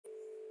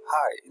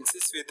Hi, in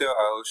this video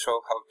I will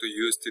show how to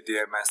use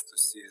Tdms to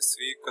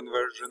CSV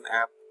conversion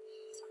app.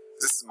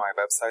 This is my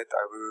website.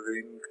 I will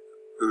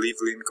leave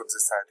link of the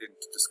site in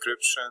the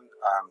description.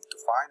 To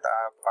find the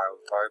app, I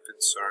will type in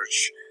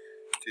search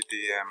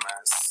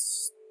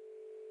Tdms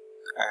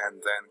and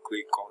then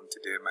click on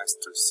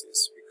Tdms to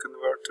CSV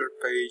converter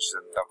page,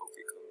 then double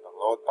click on the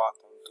download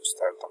button to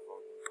start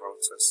downloading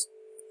process.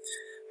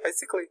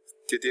 Basically,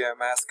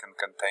 Tdms can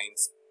contain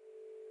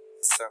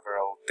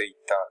several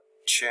data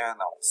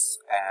channels,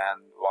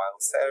 and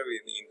while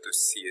saving into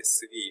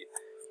CSV,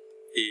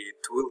 it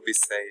will be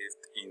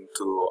saved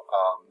into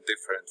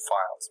different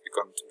files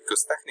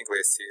because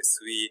technically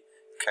CSV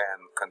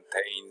can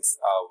contain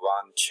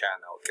one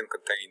channel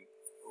with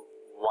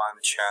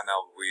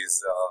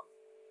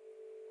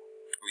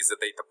the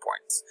data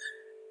points,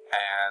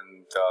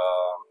 and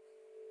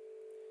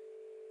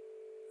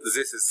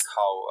this is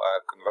how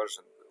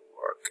conversion will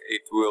work.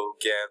 It will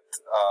get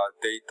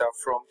data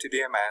from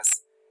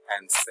Tdms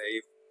and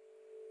save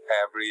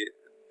every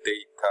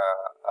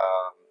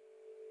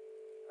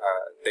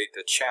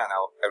data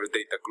channel, every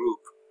data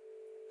group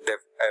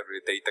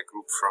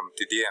from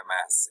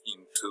Tdms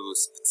into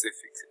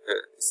specific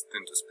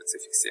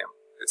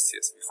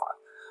CSV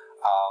file.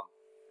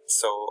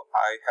 So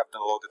I have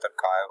downloaded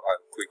archive.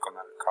 I'll click on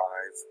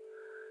archive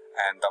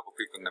and double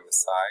click on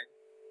MSI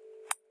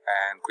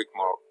and click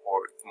more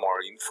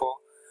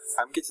info.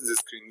 I'm getting this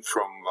screen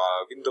from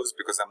Windows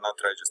because I'm not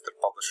registered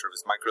publisher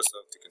with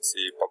Microsoft. You can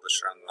see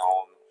publisher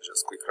unknown.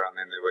 Just click run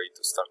anyway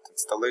to start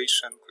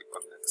installation. Click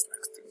on next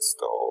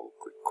install.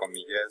 Click on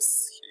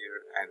yes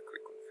here and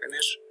click on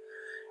finish.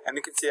 And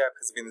you can see app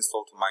has been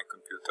installed on my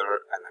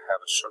computer and I have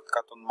a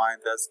shortcut on my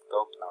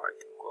desktop. Now I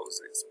can close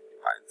this,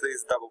 minimize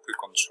this, double click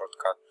on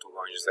shortcut to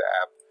launch the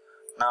app.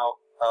 Now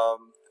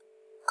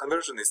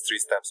conversion is 3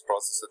 steps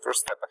process. The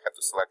first step, I have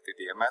to select the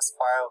Tdms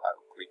file.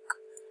 I'll click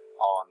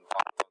on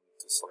button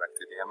to select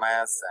the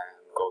Tdms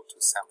and go to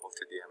sample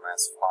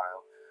Tdms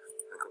file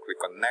and click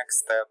on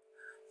next step.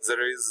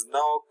 There is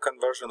no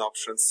conversion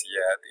options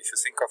yet. If you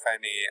think of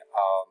any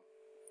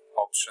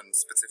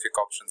specific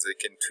options that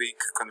can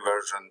tweak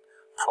conversion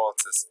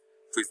process,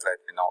 please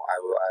let me know. I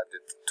will add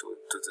it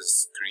to the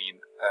screen.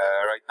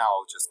 Right now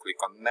I'll just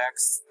click on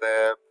next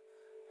step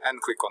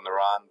and click on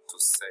run to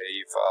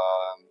save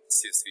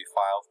CSV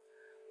file.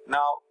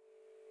 Now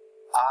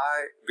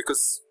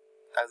because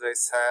as I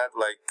said,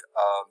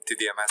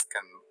 Tdms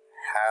can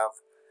have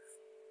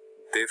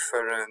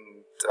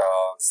different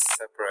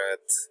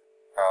separate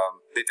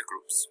data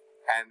groups,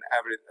 and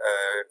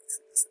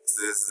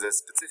the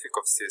specific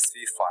of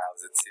CSV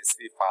files, that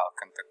CSV file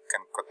can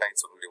contain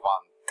only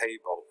one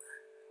table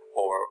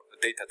or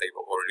data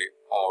table or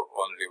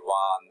only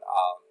one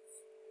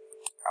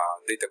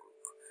data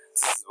group.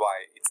 This is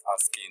why it's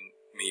asking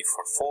me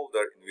for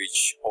folder in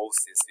which all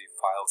CSV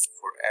files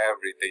for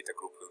every data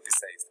group will be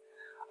saved.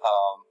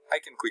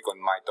 I can click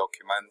on my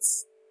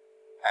documents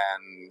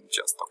and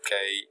just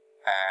OK,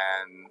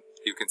 and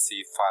you can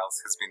see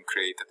files has been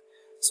created.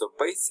 So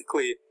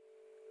basically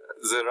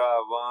there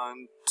are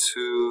 1,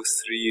 2,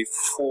 3,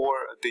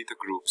 4 data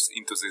groups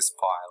into this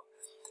file.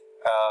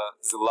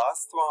 The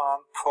last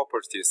one,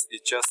 properties,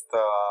 is just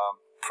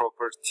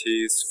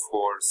properties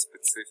for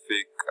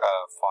specific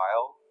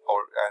file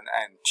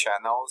and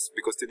channels,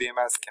 because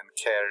Tdms can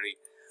carry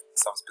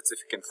some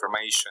specific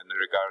information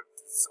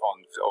regardless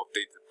of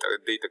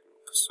data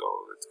group.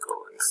 So let's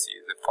go and see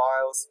the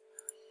files.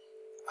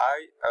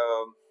 I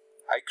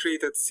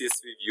created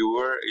CSV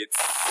viewer.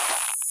 It's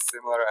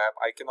similar app.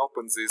 I can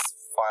open this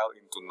file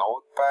into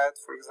Notepad,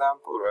 for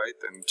example, right,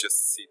 and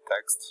just see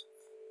text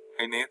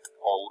in it,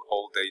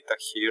 all data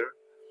here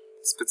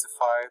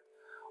specified,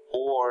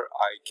 or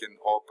I can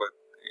open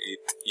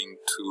it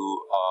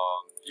into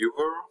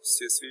viewer,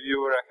 CSV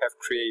viewer I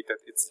have created.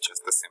 It's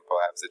just a simple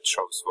app that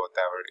shows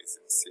whatever is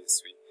in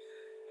CSV,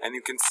 and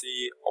you can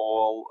see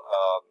all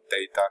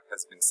data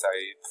has been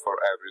saved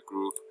for every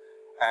group.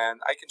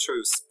 And I can show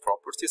you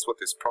properties. What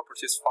is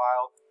properties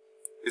file?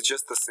 It's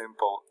just a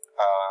simple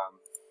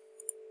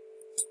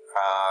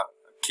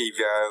key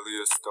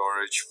value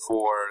storage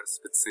for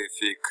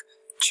specific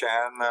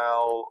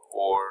channel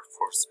or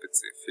for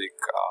specific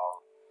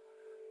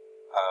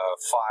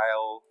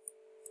file.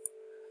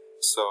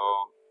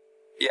 So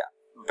yeah,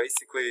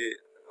 basically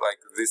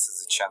this is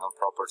the channel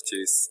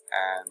properties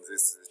and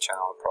this is the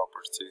channel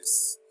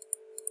properties,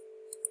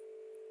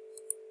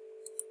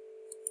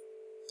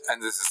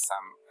 and this is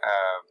some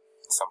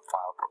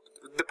file property.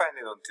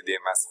 Depending on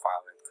Tdms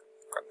file, it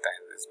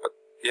contains this. But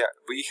yeah,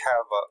 we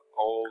have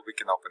we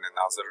can open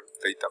another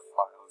data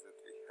file that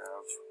we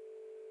have.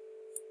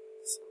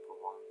 Simple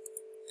one.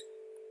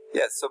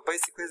 Yeah, so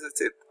basically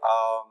that's it.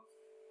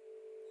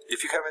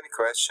 If you have any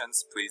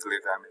questions, please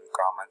leave them in the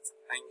comments.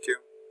 Thank you.